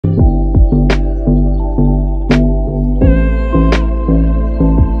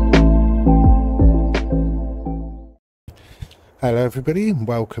Hello everybody and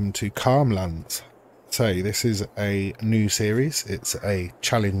welcome to Calmlands. So this is a new series, it's a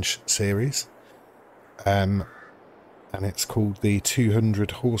challenge series and it's called the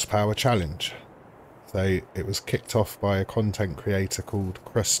 200 horsepower challenge. So it was kicked off by a content creator called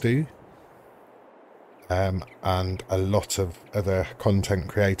Crustu and a lot of other content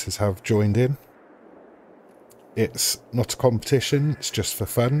creators have joined in. It's not a competition, it's just for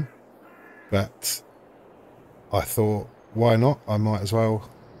fun, but I thought why not, I might as well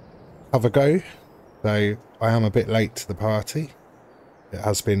have a go. So I am a bit late to the party. It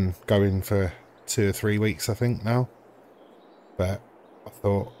has been going for 2 or 3 weeks I think now, but I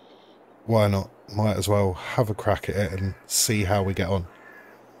thought why not, might as well have a crack at it and see how we get on.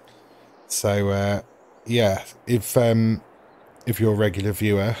 So yeah, if you're a regular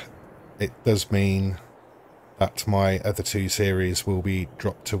viewer, it does mean that my other two series will be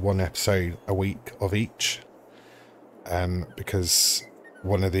dropped to one episode a week of each, because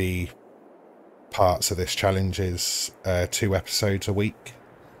one of the parts of this challenge is 2 episodes a week.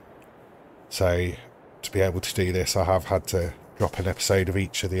 So to be able to do this, I have had to drop an episode of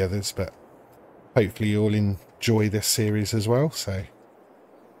each of the others, but hopefully you'll enjoy this series as well. So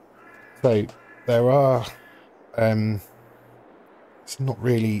there are it's not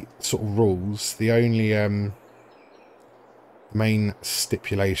really sort of rules. The only main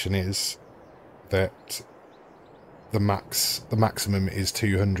stipulation is that the maximum is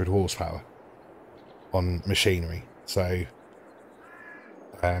 200 horsepower on machinery. So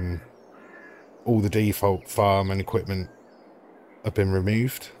all the default farm and equipment have been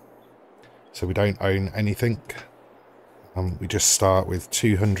removed, so we don't own anything. We just start with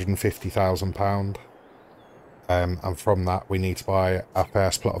 £250,000, and from that we need to buy our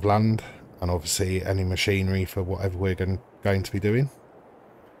first plot of land and obviously any machinery for whatever we're going to be doing.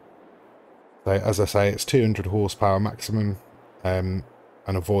 So as I say, it's 200 horsepower maximum, and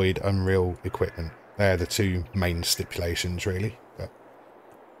avoid unreal equipment. They're the two main stipulations really. But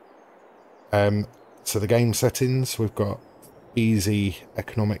so the game settings, we've got easy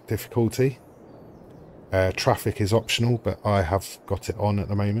economic difficulty. Traffic is optional, but I have got it on at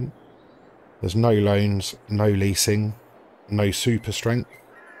the moment. There's no loans, no leasing, no super strength.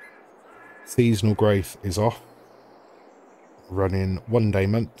 Seasonal growth is off. Running 1 day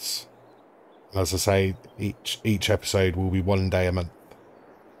months. And as I say, each episode will be 1 day a month.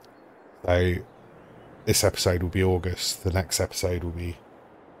 So this episode will be August, the next episode will be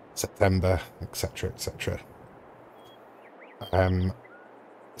September, etc, etc.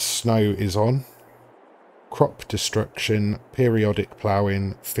 Snow is on. Crop destruction, periodic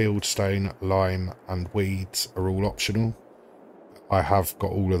ploughing, fieldstone, lime and weeds are all optional. I have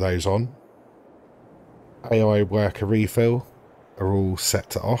got all of those on. AI worker refill are all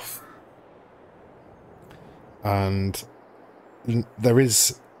set to off. And there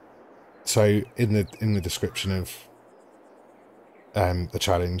is, so in the description of the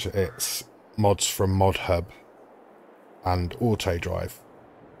challenge, it's mods from Mod Hub and Auto Drive,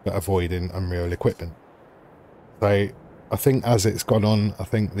 but avoiding Unreal equipment. So I think as it's gone on, I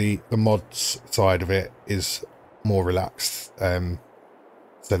think the mods side of it is more relaxed, so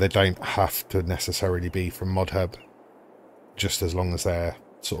they don't have to necessarily be from Mod Hub, just as long as they're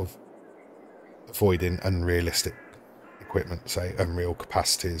sort of avoiding unrealistic equipment, say unreal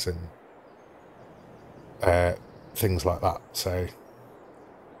capacities and things like that. So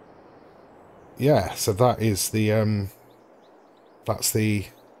yeah, so that is the that's the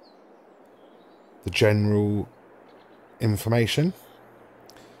general information.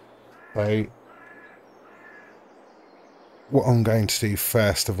 So what I'm going to do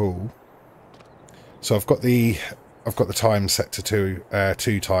first of all, so I've got the time set to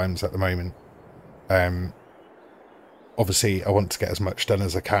two times at the moment. Obviously I want to get as much done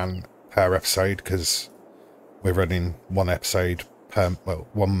as I can per episode, because we're running 1 episode per, well,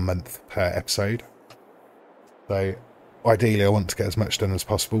 1 month per episode. So ideally I want to get as much done as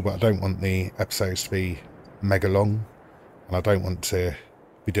possible, but I don't want the episodes to be mega long, and I don't want to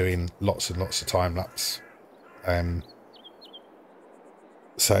be doing lots and lots of time lapse.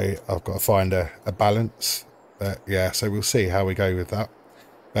 So I've got to find a balance. But yeah, so we'll see how we go with that.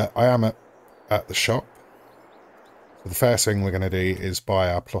 But I am at the shop. So the first thing we're going to do is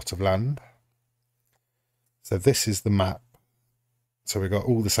buy our plot of land. So this is the map. So we've got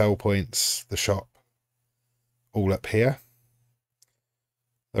all the sell points, the shop, all up here.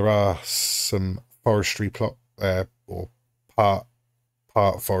 There are some forestry plot, or part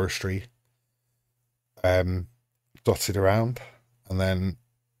forestry dotted around, and then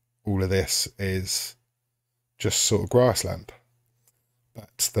all of this is just sort of grassland.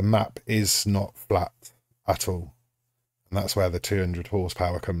 But the map is not flat at all. And that's where the 200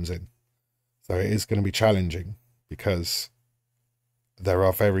 horsepower comes in. So it is going to be challenging because there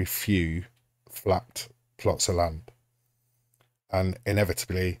are very few flat plots of land. And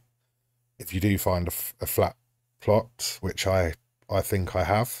inevitably, if you do find a flat plot, which I think I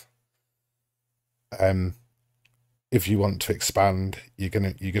have, if you want to expand, you're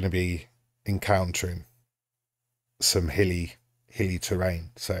gonna be encountering some hilly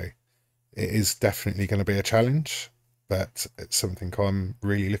terrain. So it is definitely going to be a challenge, but it's something I'm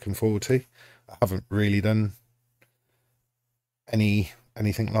really looking forward to. I haven't really done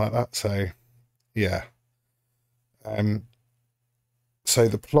anything like that, so yeah. So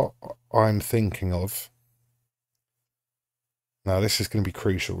the plot I'm thinking of now, this is going to be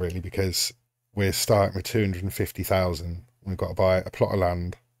crucial really, because we're starting with 250,000. We've got to buy a plot of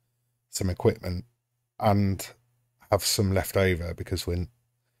land, some equipment, and have some left over because I'm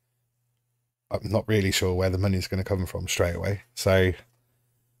not really sure where the money's going to come from straight away. So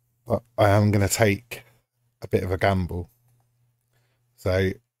I am going to take a bit of a gamble.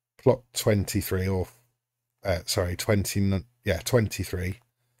 So plot 23 or sorry, 23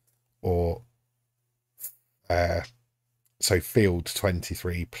 or so field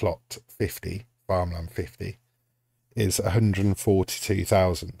 23 plot 50 farmland 50 is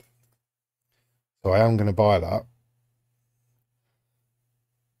 142,000. So I am going to buy that,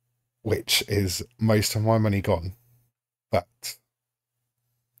 which is most of my money gone, but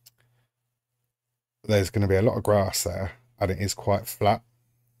there's going to be a lot of grass there and it is quite flat.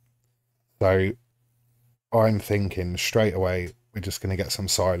 So I'm thinking straight away we're just going to get some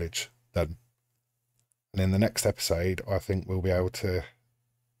silage done. And in the next episode, I think we'll be able to,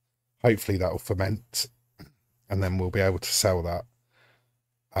 hopefully that'll ferment, and then we'll be able to sell that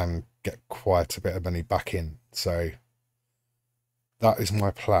and get quite a bit of money back in. So that is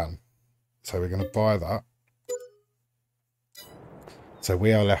my plan. So we're going to buy that. So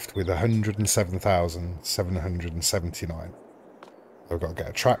we are left with 107,779. We've got to get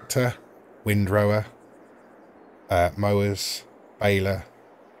a tractor, windrower, mowers, baler,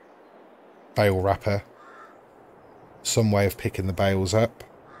 bale wrapper, some way of picking the bales up,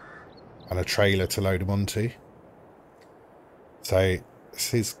 and a trailer to load them onto. So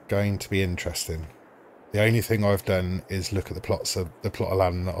this is going to be interesting. The only thing I've done is look at the plot of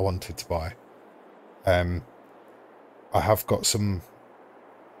land that I wanted to buy. I have got some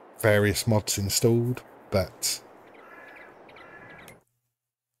various mods installed, but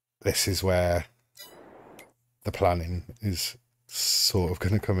this is where the planning is sort of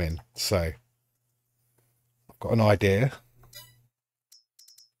going to come in. So I've got an idea.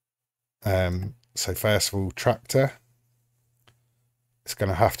 So first of all, tractor. It's going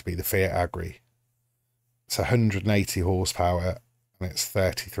to have to be the Fiat Agri. It's 180 horsepower and it's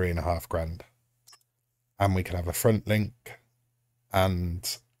 33.5 grand. And we can have a front link and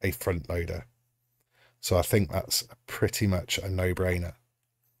a front loader. So I think that's pretty much a no-brainer.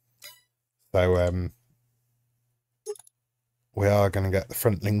 So we are going to get the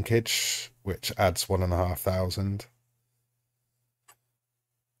front linkage, which adds 1,500.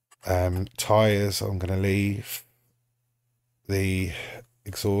 Tyres I'm going to leave. The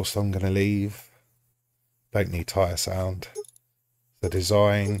exhaust I'm going to leave. Don't need tyre sound. The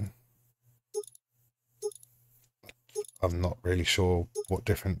design, I'm not really sure what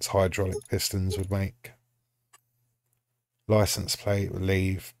difference hydraulic pistons would make. License plate we'll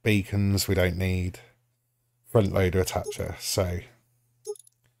leave. Beacons we don't need. Front loader attacher. So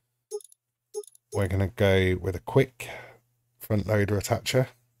we're going to go with a quick front loader attacher.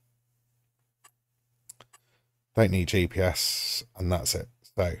 Don't need GPS, and that's it.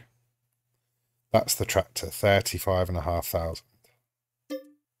 So that's the tractor, 35,500.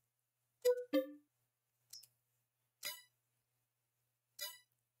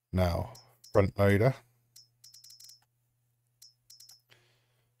 Now, front loader.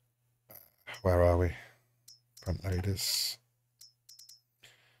 Where are we? Front loaders.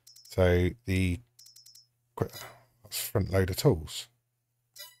 So that's front loader tools.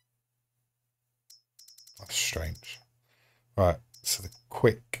 That's strange. Right, so the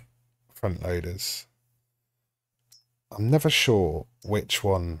quick front loaders. I'm never sure which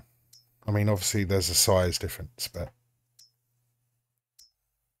one. I mean, obviously there's a size difference, but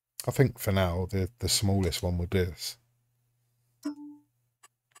I think for now the smallest one will do this.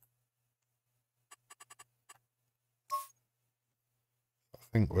 I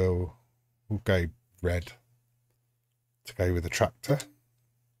think we'll go red to go with the tractor.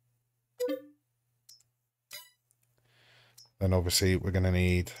 Then obviously we're going to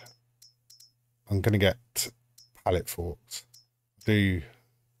need, I'm going to get pallet forks. I do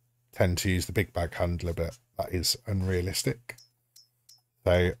tend to use the big bag handler, but that is unrealistic.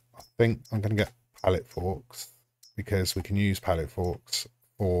 So I think I'm going to get pallet forks, because we can use pallet forks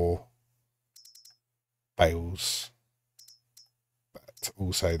for bales, but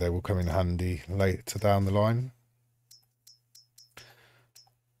also they will come in handy later down the line.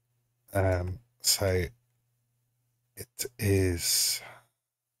 So it is,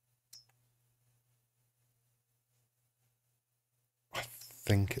 I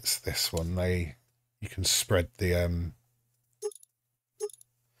think it's this one. You can spread the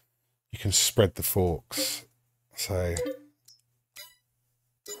forks. So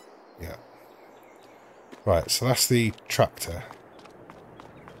yeah, right. So that's the tractor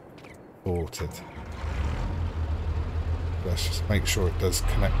sorted. Let's just make sure it does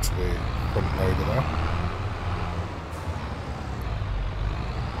connect to the front loader there.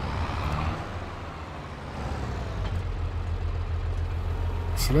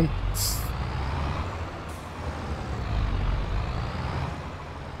 Excellent.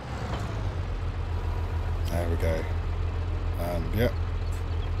 There we go. And yeah,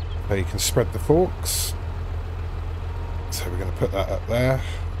 so you can spread the forks. So we're going to put that up there.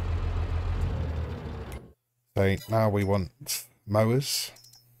 So now we want mowers.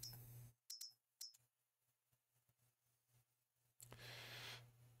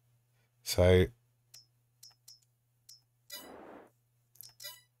 So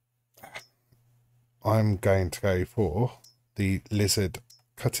I'm going to go for the lizard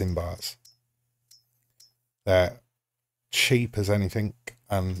cutting bars. They're cheap as anything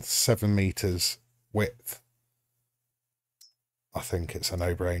and 7 meters width. I think it's a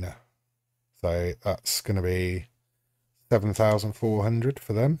no-brainer. So that's going to be 7,400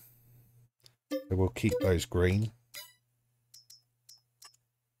 for them. So we'll keep those green.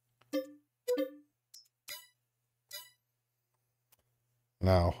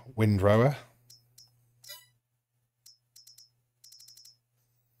 Now, windrower.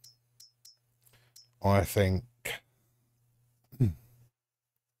 I think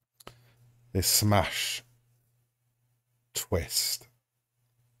this smash twist,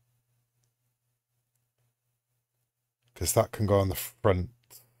 because that can go on the front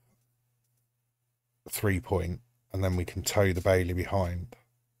 3-point, and then we can tow the bailey behind.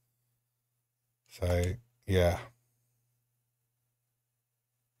 So yeah,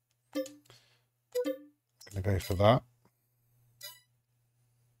 I'm gonna go for that.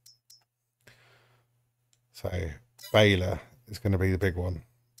 So baler is going to be the big one.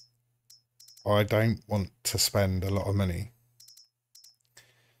 I don't want to spend a lot of money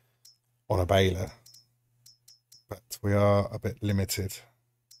on a baler, but we are a bit limited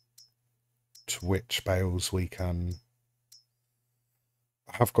to which bales we can.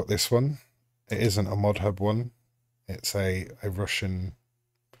 I have got this one. It isn't a mod hub one. It's a Russian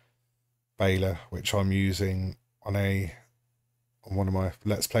baler, which I'm using on one of my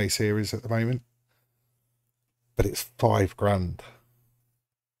Let's Play series at the moment. But it's £5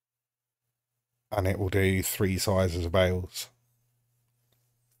 and it will do 3 sizes of bales.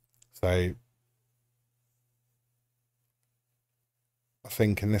 So I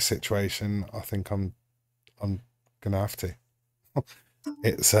think in this situation, I think I'm gonna have to.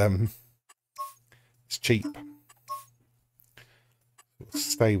 It's cheap. We'll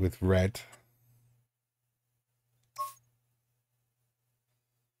stay with red.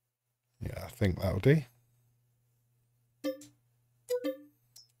 Yeah, I think that'll do.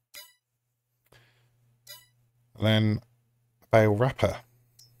 And then a bale wrapper.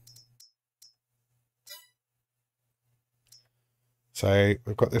 So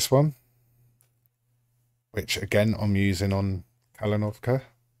we've got this one, which again I'm using on Kalanovka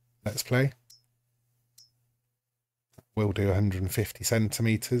Let's Play. We'll do 150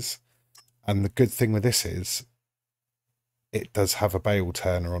 centimeters, and the good thing with this is it does have a bale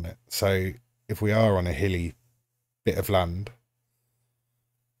turner on it. So if we are on a hilly bit of land,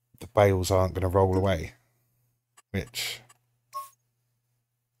 the bales aren't going to roll away, which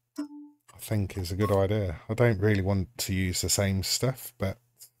I think is a good idea. I don't really want to use the same stuff, but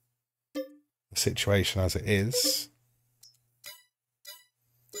the situation as it is,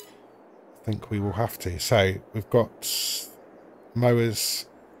 I think we will have to. So we've got mowers,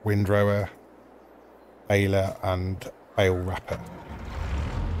 windrower, baler and bale wrapper.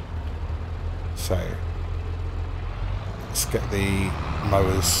 So let's get the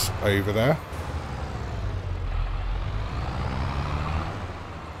mowers over there.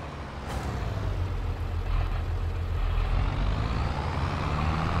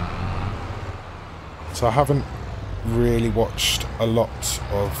 So I haven't really watched a lot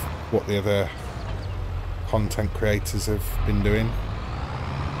of what the other content creators have been doing.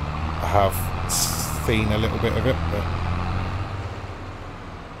 I have seen a little bit of it, but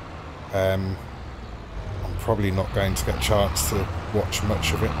I'm probably not going to get a chance to watch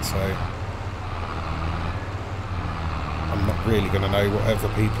much of it, so I'm not really going to know what other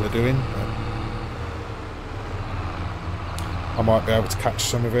people are doing, but I might be able to catch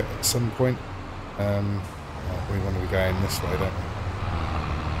some of it at some point. We want to be going this way, don't we?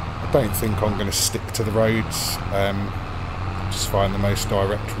 I don't think I'm going to stick to the roads, just find the most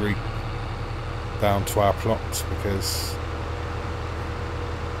direct route down to our plots, because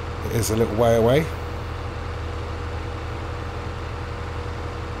it is a little way away.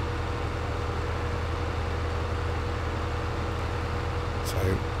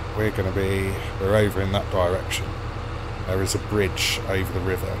 So we're over in that direction. There is a bridge over the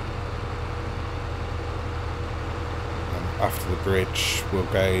river. And after the bridge, we'll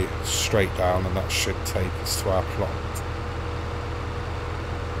go straight down, and that should take us to our plot.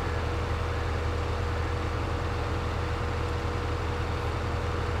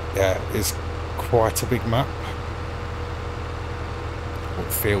 Yeah, it's quite a big map. Well,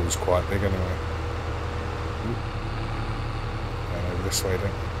 it feels quite big anyway. Going over this way, don't we?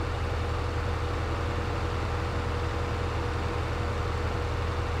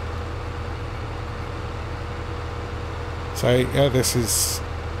 So yeah, this is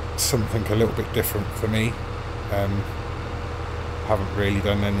something a little bit different for me. Haven't really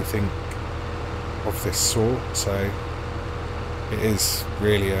done anything of this sort, so it is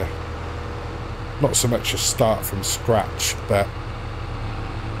really not so much a start from scratch, but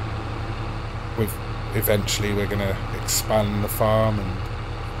eventually we're going to expand the farm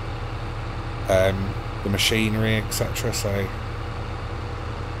and the machinery, etc. So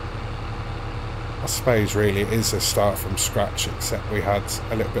I suppose really it is a start from scratch, except we had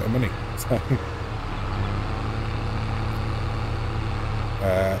a little bit of money.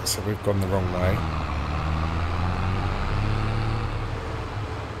 So we've gone the wrong way.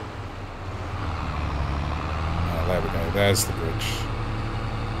 There we go, there's the bridge.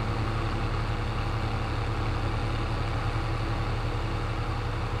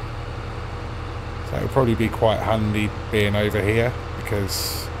 So it'll probably be quite handy being over here,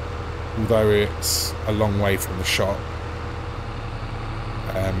 because although it's a long way from the shop,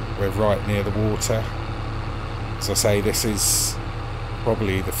 we're right near the water. As I say, this is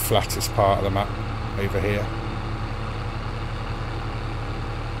probably the flattest part of the map over here,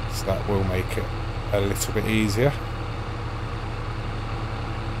 so that will make it a little bit easier.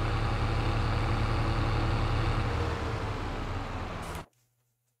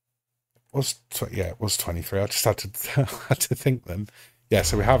 It was 23. I just had to had to think then. Yeah,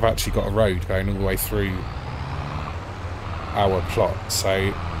 so we have actually got a road going all the way through our plot, so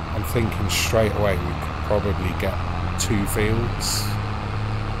I'm thinking straight away we could probably get 2 fields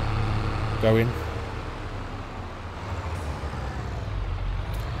going.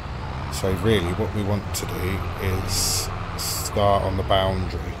 So really what we want to do is start on the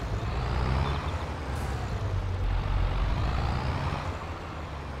boundary.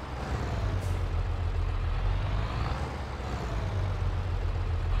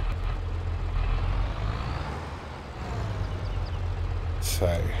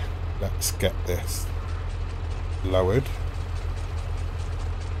 So let's get this lowered.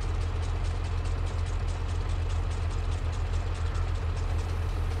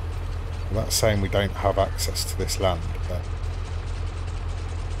 Well, that's saying we don't have access to this land, but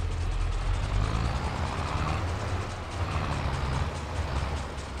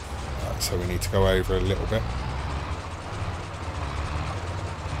so we need to go over a little bit.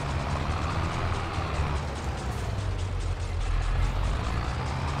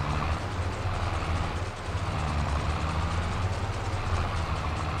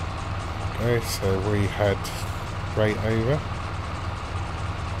 Okay, so we head straight over.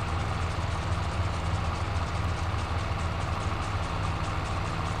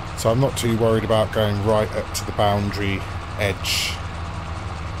 So I'm not too worried about going right up to the boundary edge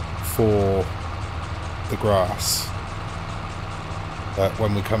for the grass. But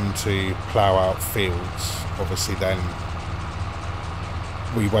when we come to plough out fields, obviously then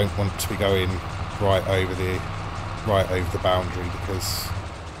we won't want to be going right over the boundary, because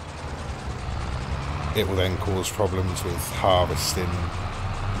it will then cause problems with harvesting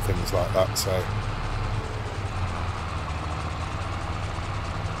and things like that. So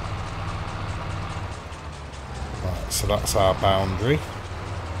right, so that's our boundary.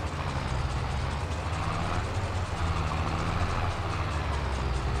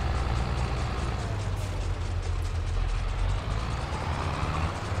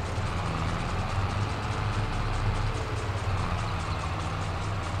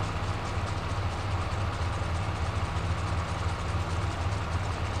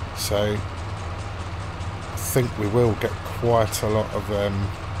 So I think we will get quite a lot of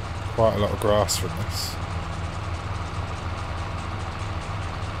grass from this,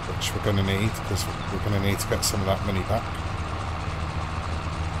 which we're going to need, because we're going to need to get some of that money back.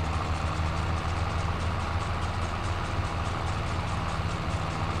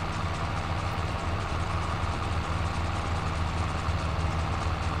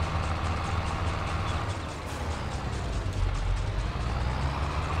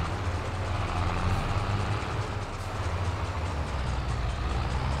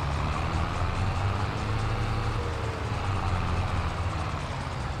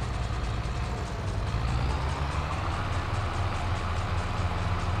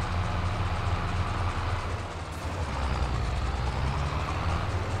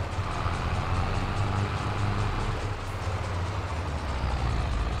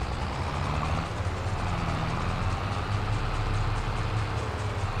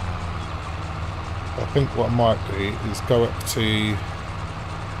 I think what I might do is go up to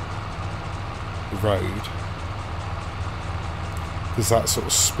the road, because that sort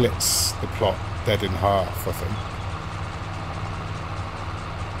of splits the plot dead in half, I think.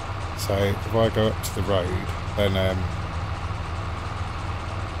 So if I go up to the road, then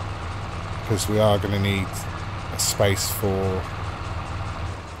because we are going to need a space for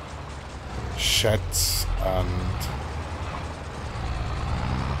sheds and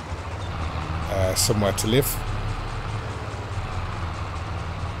somewhere to live.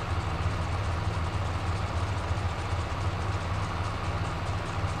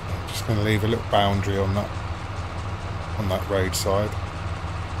 I'm just going to leave a little boundary on that roadside.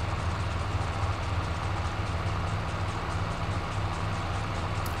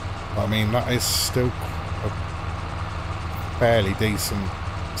 I mean, that is still a fairly decent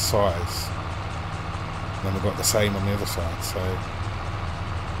size. And then we've got the same on the other side, so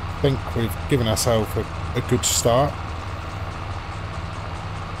I think we've given ourselves a good start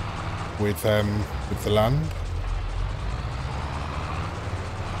with the land.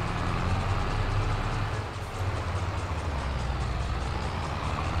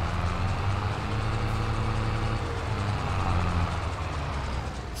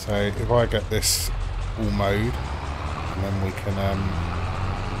 So if I get this all mowed, and then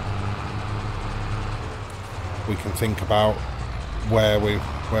we can think about where we're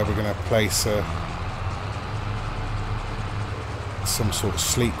going to place some sort of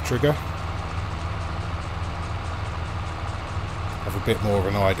sleep trigger. Have a bit more of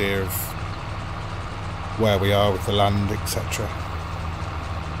an idea of where we are with the land, etc.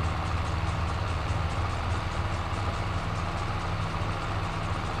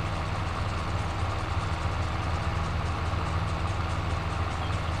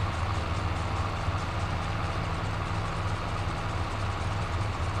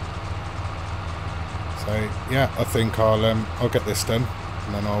 So yeah, I think I'll get this done,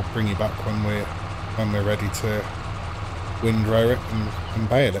 and then I'll bring you back when we're ready to windrow it and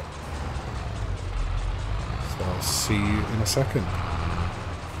bale it. So I'll see you in a second.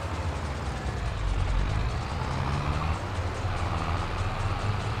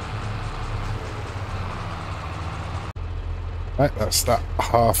 Right, that's that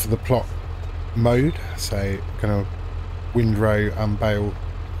half of the plot mowed. So I'm going to windrow and bale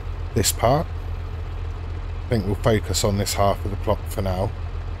this part. I think we'll focus on this half of the plot for now,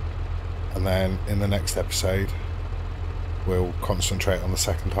 and then in the next episode we'll concentrate on the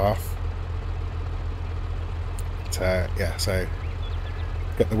second half. But, yeah, so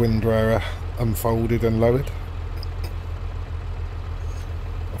get the windrower unfolded and lowered.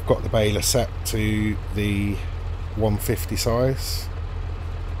 I've got the baler set to the 150 size,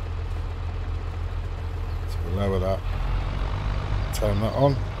 so we'll lower that, turn that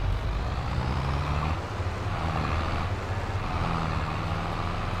on.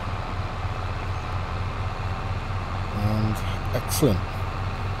 Excellent.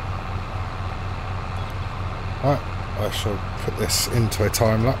 Right, I shall put this into a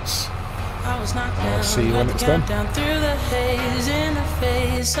time lapse. I'll see you when it's done. Down through the haze in the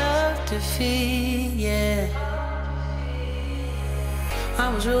face of defeat, yeah.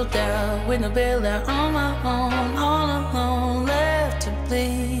 I was ruled out with no bailout on my own, all alone, left to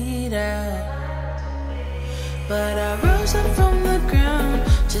bleed out. But I rose up from the ground,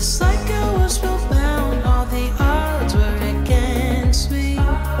 just like I was spellbound. All the odds were against me,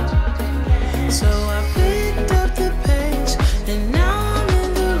 so I picked up the pace, and now I'm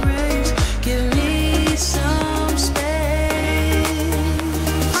in the race. Give me some space.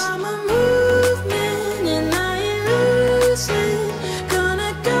 I'm a movement and I ain't losing.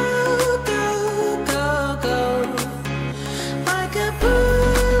 Gonna go, go, go, go, like a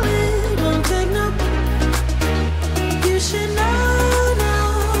bullet.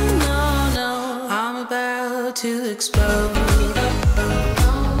 to explode.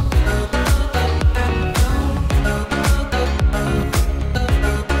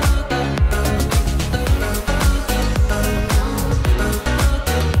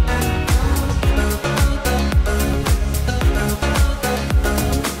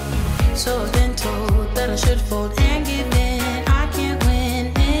 So I've been told that I should fold and give in. I can't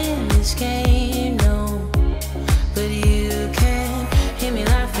win in this game, no. But you can hear me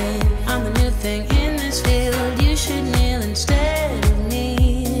laughing. I'm the new thing in this field. You should kneel instead of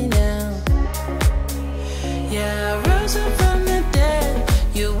me now. Yeah, I rose up from the dead.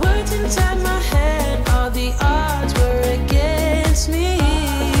 Your words inside my head. All the odds were against me.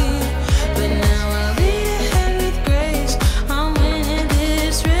 But now I'll lead ahead with grace. I'm winning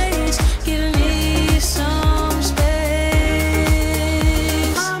this race. Give me some space.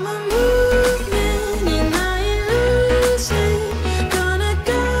 I'm a movement and I ain't losing. Gonna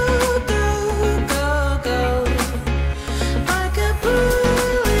go, go, go, go. Like a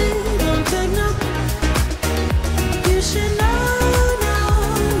bullet, don't take no. You should know, no,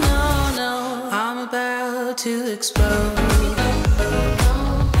 no, no. I'm about to explode.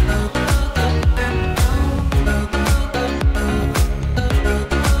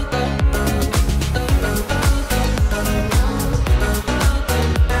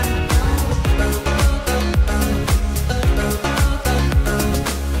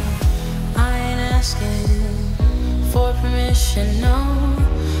 I ain't asking for permission, no.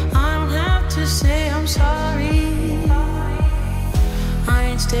 I don't have to say I'm sorry. I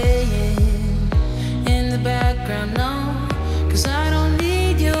ain't staying in the background, no. 'Cause I don't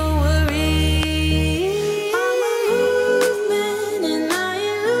need your worry. I'm a movement and I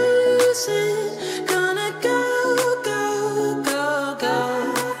ain't losing. Gonna go, go, go, go.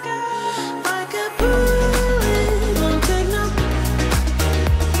 Like a bullet, won't take no.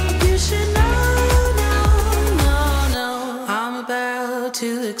 You should know, no, no, no. I'm about to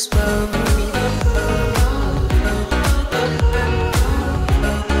explode.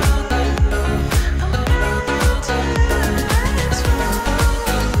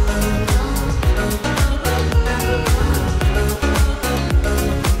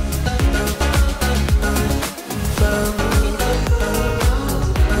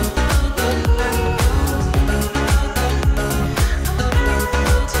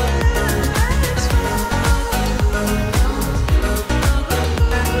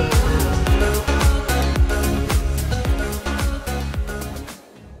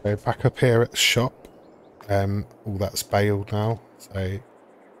 So back up here at the shop, all that's baled now, so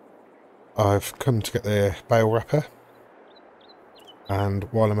I've come to get the bale wrapper, and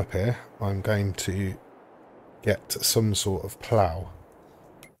while I'm up here I'm going to get some sort of plough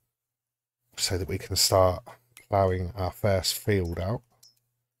so that we can start ploughing our first field out.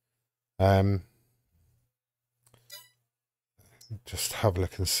 Just have a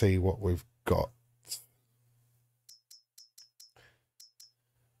look and see what we've got.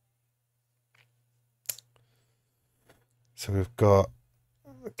 So we've got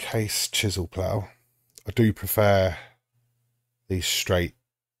a case chisel plough. I do prefer these straight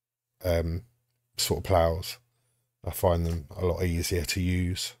sort of ploughs. I find them a lot easier to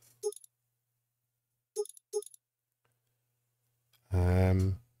use.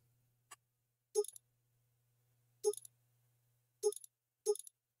 So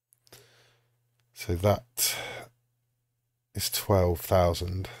that is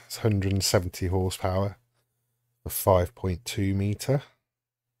 12,000. It's 170 horsepower. A 5.2 meter.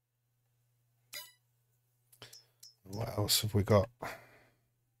 What else have we got?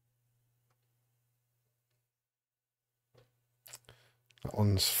 That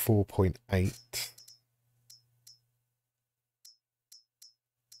one's 4.8.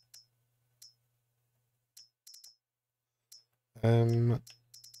 Oh,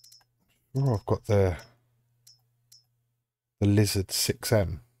 I've got the Lizard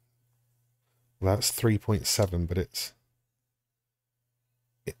 6M. Well, that's 3.7, but it's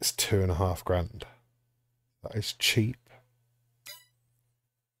 £2.5 grand. That is cheap.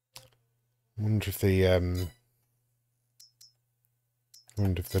 I wonder if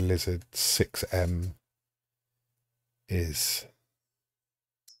the Lizard 6M is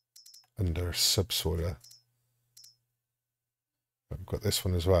under a subsoiler. I've got this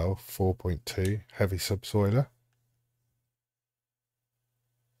one as well, 4.2 heavy subsoiler.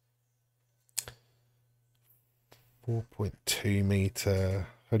 .2 meter,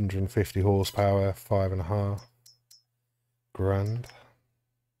 150 horsepower, 5.5 grand.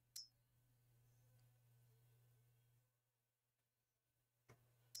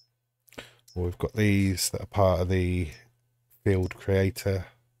 Well, we've got these that are part of the Field Creator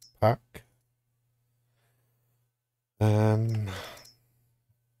pack. Hmm.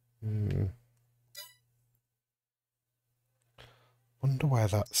 Wonder where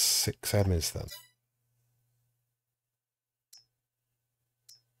that 6M is then.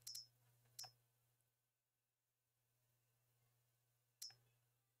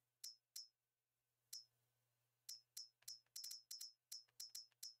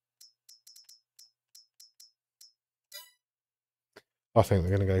 I think we're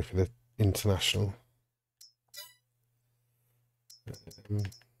going to go for the international.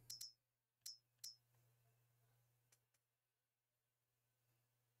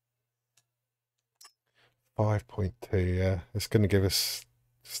 5.2, yeah. It's going to give us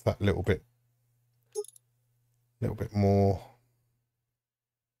just that little bit more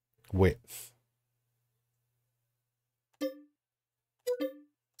width.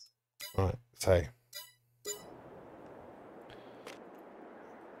 Right, so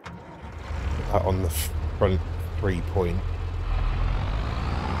put that on the front 3-point.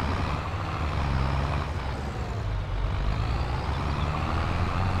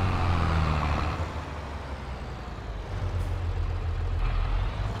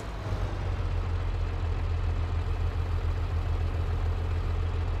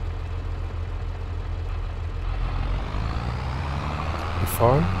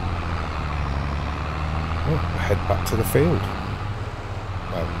 Fine. Oh, head back to the field.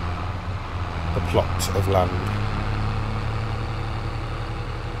 The plot of land.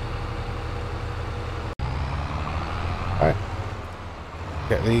 Right.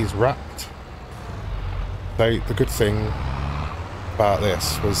 Get these wrapped. So the good thing about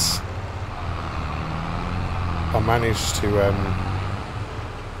this was I managed to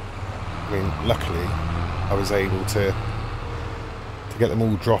luckily I was able to get them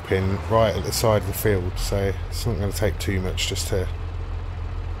all dropping right at the side of the field, so it's not going to take too much just to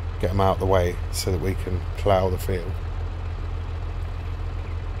get them out of the way so that we can plough the field.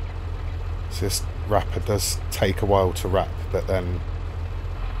 So this wrapper does take a while to wrap, but then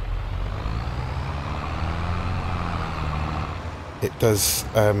it does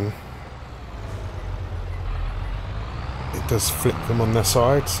flip them on their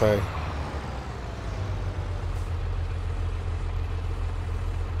side, so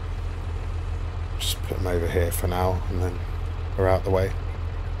over here for now, and then we're out the way.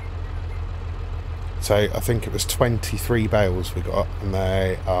 So I think it was 23 bales we got, and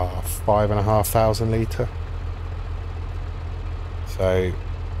they are 5,500 litre. So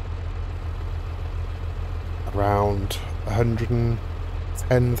around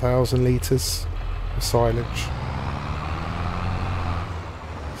 110,000 litres of silage.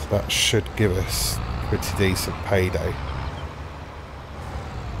 So that should give us a pretty decent payday.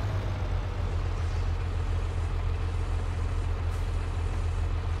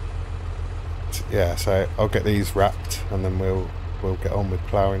 Yeah, so I'll get these wrapped and then we'll get on with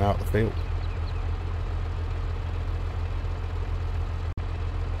ploughing out the field.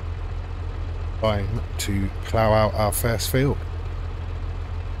 Time to plough out our first field.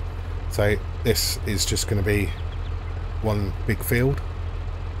 So this is just going to be one big field.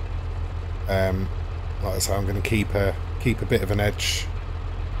 Like I say, I'm going to keep a bit of an edge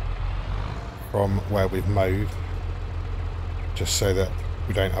from where we've mowed, just so that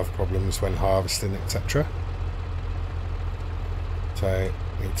we don't have problems when harvesting, etc. So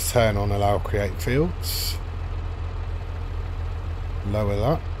we need to turn on allow create fields, lower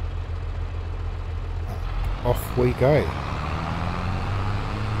that, and off we go.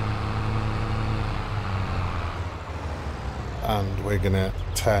 And we're gonna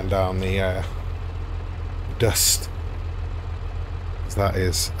turn down the dust, because that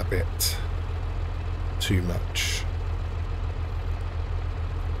is a bit too much.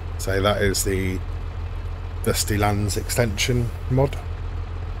 So that is the Dusty Lands extension mod.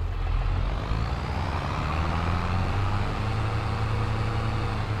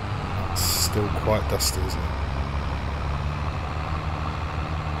 It's still quite dusty, isn't it?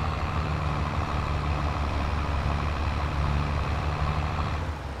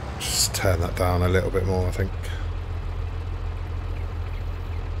 Just turn that down a little bit more, I think.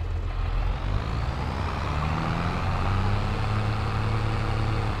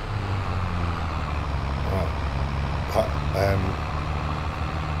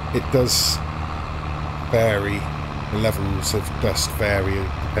 It does vary, the levels of dust vary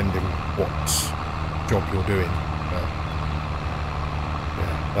depending what job you're doing. But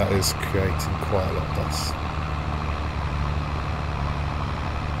yeah, that is creating quite a lot of dust.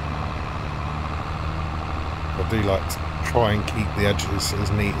 I do like to try and keep the edges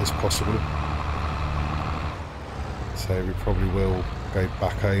as neat as possible. So we probably will go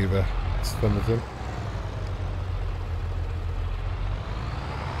back over some of them.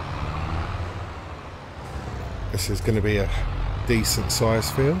 this is going to be a decent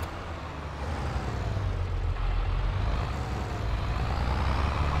sized field.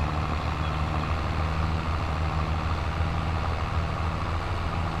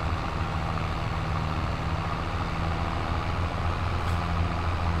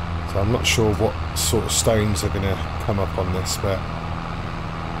 So I'm not sure what sort of stones are going to come up on this, but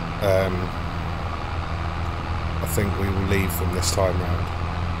I think we will leave them this time round.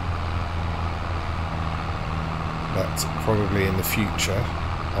 But probably in the future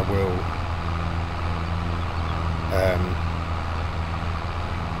I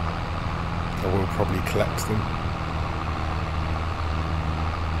will probably collect them,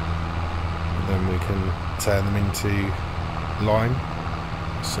 and then we can turn them into lime,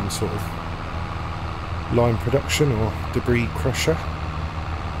 some sort of lime production or debris crusher.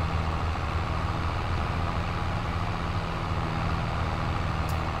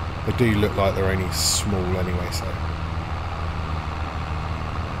 They do look like they're only small anyway, so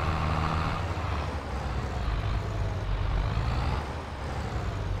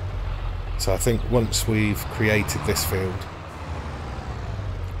I think once we've created this field,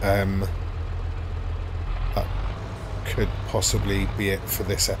 that could possibly be it for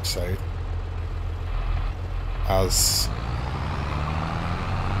this episode, as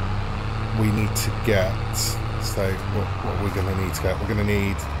we need to get, so what we're going to need to get, we're going to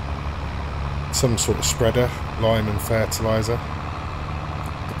need some sort of spreader, lime and fertiliser,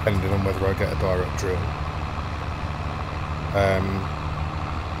 depending on whether I get a direct drill.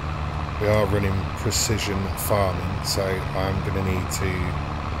 We are running precision farming, so I'm going to need to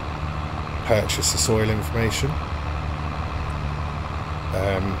purchase the soil information.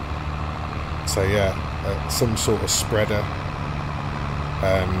 So yeah, some sort of spreader,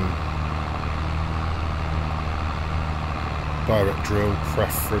 direct drill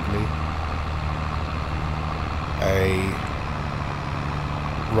preferably, a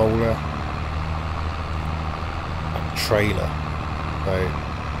roller, and trailer. So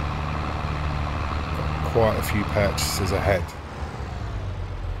got quite a few purchases ahead,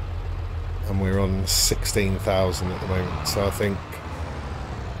 and we're on 16,000 at the moment. So I think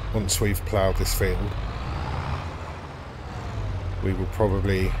once we've ploughed this field, we will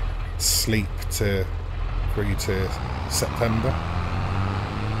probably sleep through to September,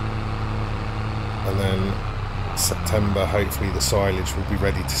 and then September hopefully the silage will be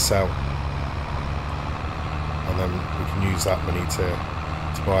ready to sell, and then we can use that money to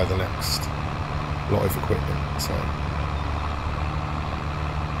buy the next lot of equipment. So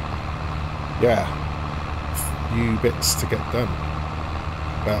yeah, a few bits to get done,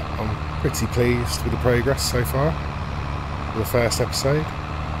 but I'm pretty pleased with the progress so far for the first episode.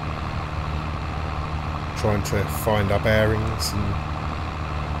 Trying to find our bearings and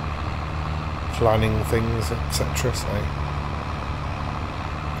planning things, etc. So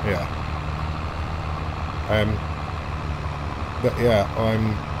yeah, but yeah,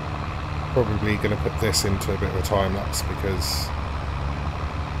 I'm probably going to put this into a bit of a time lapse, because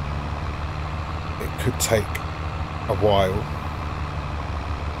it could take a while.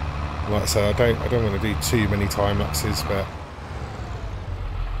 Like I say, I don't want to do too many time lapses, but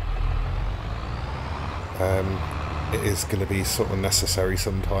it is going to be sort of necessary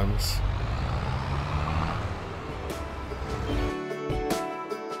sometimes.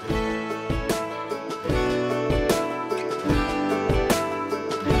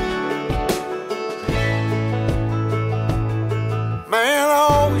 Man, I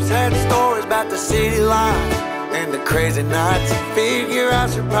always had stories about the city life and the crazy nights. Figure I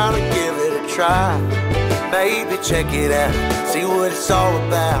should probably give it a try. Maybe check it out, see what it's all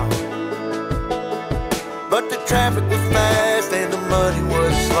about. But the traffic was fast and the money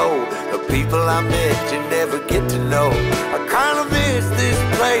was slow. The people I met you never get to know. I kinda miss this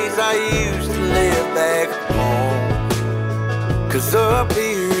place I used to live back home. 'Cause up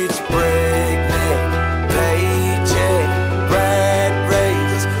here it's breakneck, paycheck, rat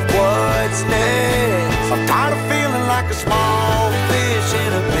race, what's next? I'm tired of feeling like a small fish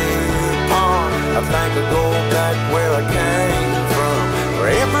in a big pond. I think I'll go back where I came from,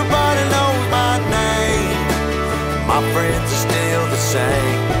 where everybody knows my name. My friends are still the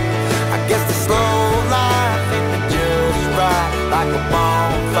same. I guess the slow life hit me just right, like a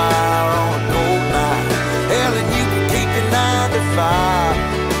bonfire on a cold night. Hell, and you can keep your 9 to 5,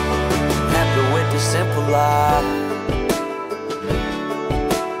 happy with the simple life.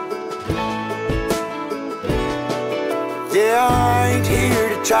 Yeah, I ain't here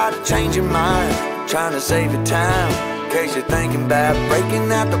to try to change your mind, trying to save your time. In case you're thinking about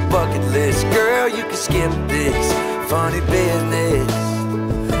breaking out the bucket list, girl, you can skip this funny business.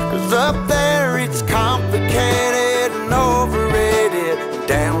 'Cause up there it's complicated. complicated and overrated.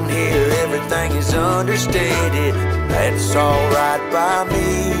 Down here everything is understated. That's alright by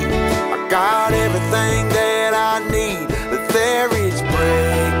me. I got everything that I need, but there is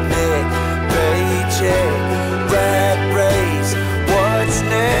breakneck paycheck, rat race. What's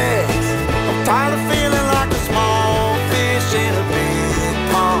next? I'm tired of feeling like a small fish in a big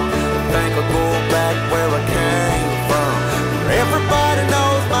pond. I think I'll go back where I came from, where everybody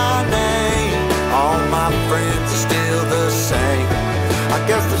knows my name. All my friends are still the same. I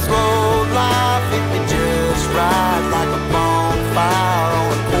guess the slow life hit me just right, like a bonfire on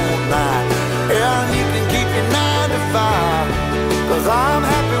a cool night. Yeah, you can keep your 9 to 5, 'cause I'm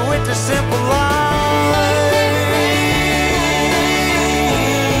happy with the simple life.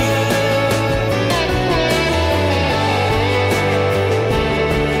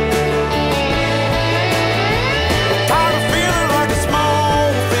 Tired of feeling like a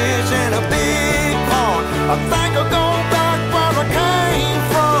small fish in a big pond. I think I'll go back where I came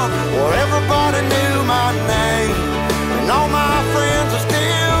from, where everybody knew my name, and all my friends are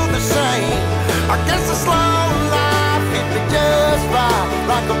still the same. I guess the slow life hit me just right,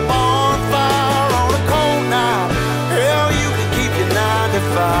 like a bonfire on a cold night. Hell, you can keep your 9 to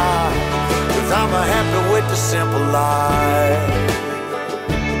 5, 'cause I'm happy with the simple life.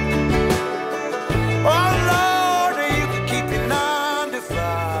 Oh Lord, you can keep your 9 to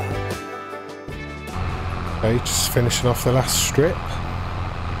 5. Okay, just finishing off the last strip,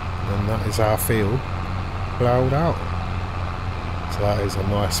 and that is our field ploughed out. So that is a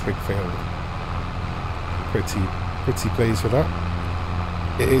nice big field. Pretty pleased with that.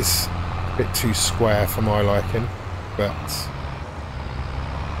 It is a bit too square for my liking, but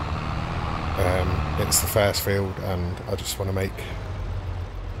it's the first field, and I just want to make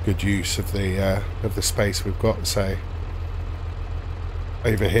good use of the space we've got. So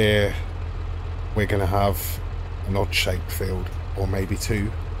over here we're going to have an odd shaped field, or maybe two.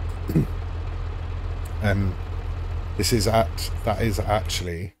 That is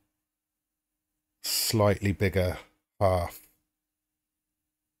actually slightly bigger half.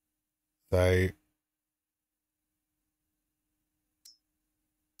 So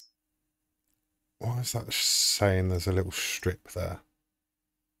why is that saying there's a little strip there?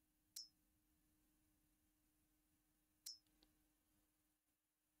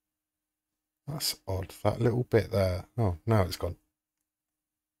 That's odd, that little bit there. Oh, now it's gone.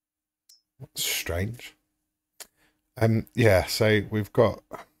 That's strange. Yeah, so we've got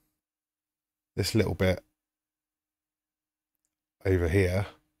this little bit over here.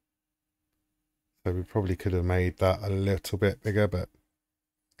 So we probably could have made that a little bit bigger, but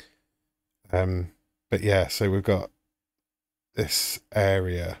yeah, so we've got this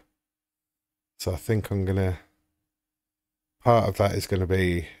area. So I think I'm gonna, part of that is gonna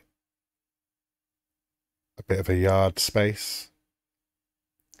be a bit of a yard space,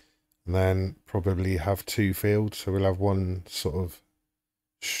 and then probably have 2 fields. So we'll have one sort of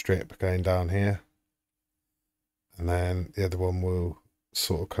strip going down here, and then the other one will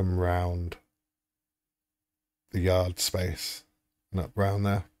sort of come round the yard space and up round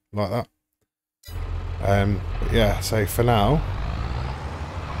there like that. But yeah, so for now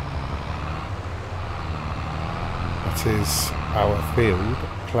that is our field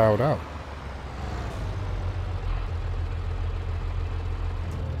ploughed out.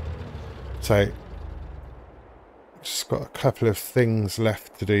 So just got a couple of things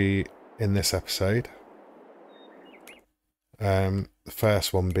left to do in this episode. The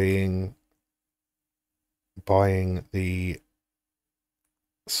first one being buying the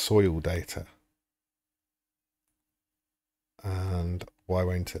soil data. And why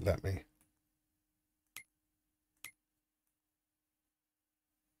won't it let me?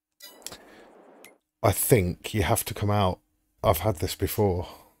 I think you have to come out. I've had this before,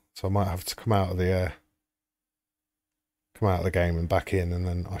 so I might have to come out of the game and back in, and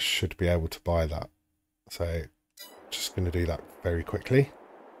then I should be able to buy that. So just going to do that very quickly.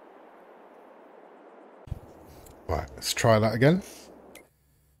 Right, let's try that again.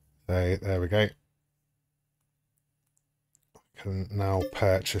 So there we go. I can now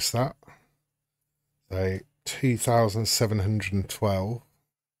purchase that. So 2,712.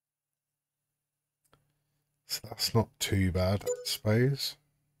 So that's not too bad, I suppose.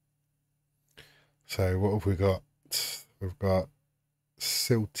 So what have we got? We've got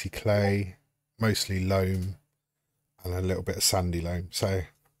silty clay, mostly loam, and a little bit of sandy loam. So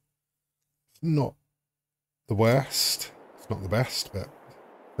not the worst. It's not the best, but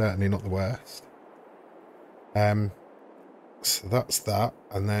certainly not the worst. So that's that.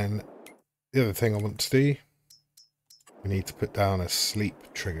 And then the other thing I want to do, we need to put down a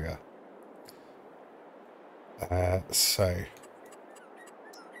sleep trigger. So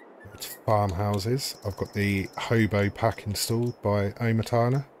farmhouses. I've got the hobo pack installed by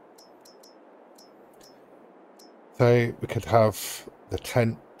Omatana. So we could have the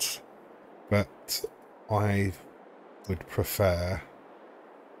tent, but I would prefer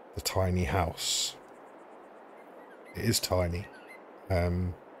the tiny house. It is tiny.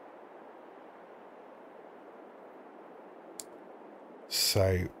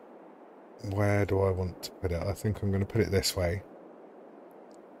 So where do I want to put it? I think I'm going to put it this way.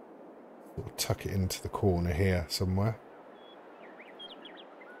 We'll tuck it into the corner here somewhere.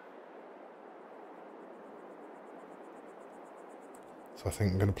 So I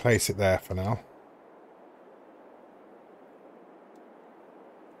think I'm going to place it there for now.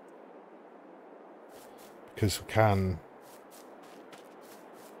 Because we can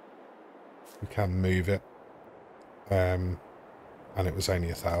move it. And it was only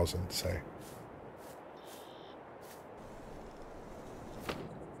 1,000, so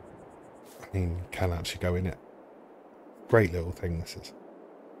I mean, you can actually go in it. Great little thing this is.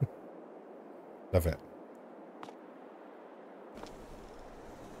 Love it.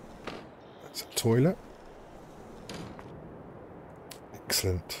 That's a toilet.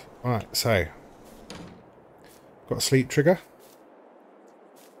 Excellent. Right, so got a sleep trigger.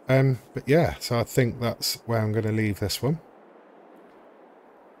 But yeah, so I think that's where I'm going to leave this one.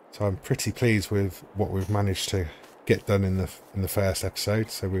 So I'm pretty pleased with what we've managed to get done in the first episode.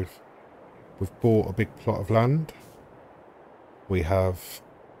 So we've bought a big plot of land. We have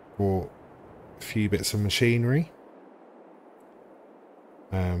bought a few bits of machinery.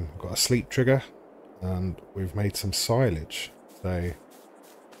 Got a sleep trigger, and we've made some silage. So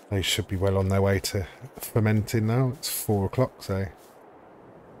they should be well on their way to fermenting now. It's 4 o'clock, so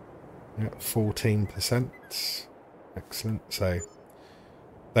yeah, 14%. Excellent. So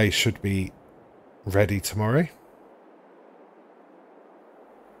they should be ready tomorrow.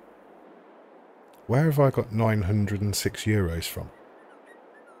 Where have I got 906 euros from?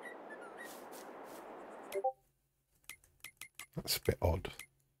 That's a bit odd.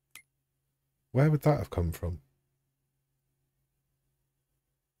 Where would that have come from?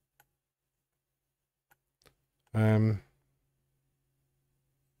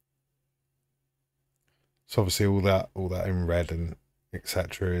 So obviously all that in red and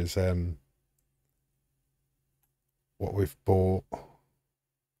etc. is what we've bought.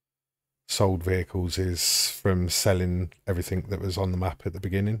 Sold vehicles is from selling everything that was on the map at the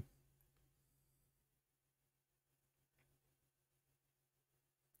beginning.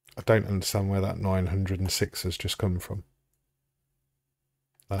 I don't understand where that 906 has just come from.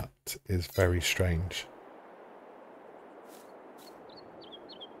 That is very strange.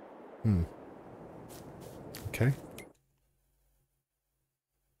 Okay.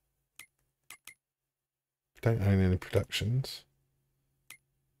 Don't own any productions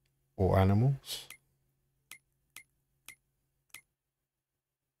or animals.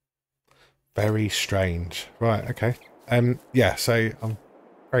 Very strange. Right, okay. Yeah, so I'm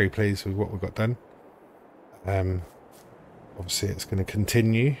very pleased with what we've got done. Obviously it's going to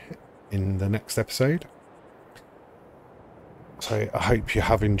continue in the next episode. So I hope you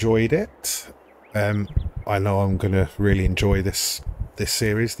have enjoyed it. I know I'm going to really enjoy this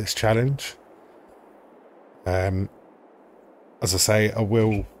series, this challenge. As I say, I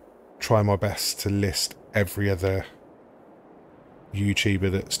will try my best to list every other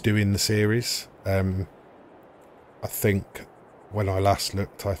YouTuber that's doing the series. I think when I last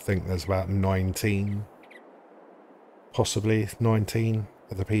looked, I think there's about 19, possibly 19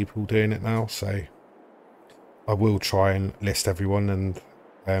 other people doing it now. So I will try and list everyone,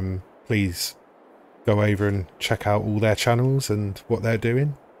 and please go over and check out all their channels and what they're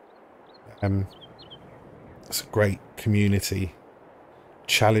doing. It's a great community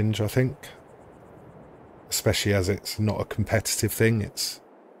challenge, I think, especially as it's not a competitive thing. It's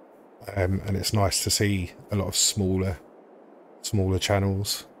and it's nice to see a lot of smaller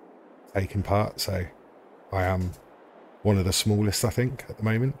channels taking part. So I am one of the smallest, I think, at the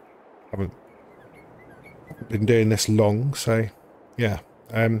moment. Haven't been doing this long, so yeah.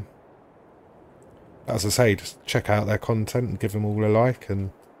 As I say, just check out their content and give them all a like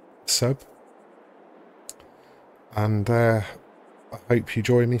and sub. And I hope you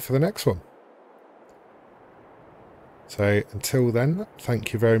join me for the next one. So until then,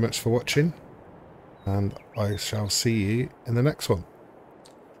 thank you very much for watching, and I shall see you in the next one.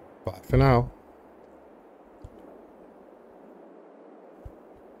 Bye for now.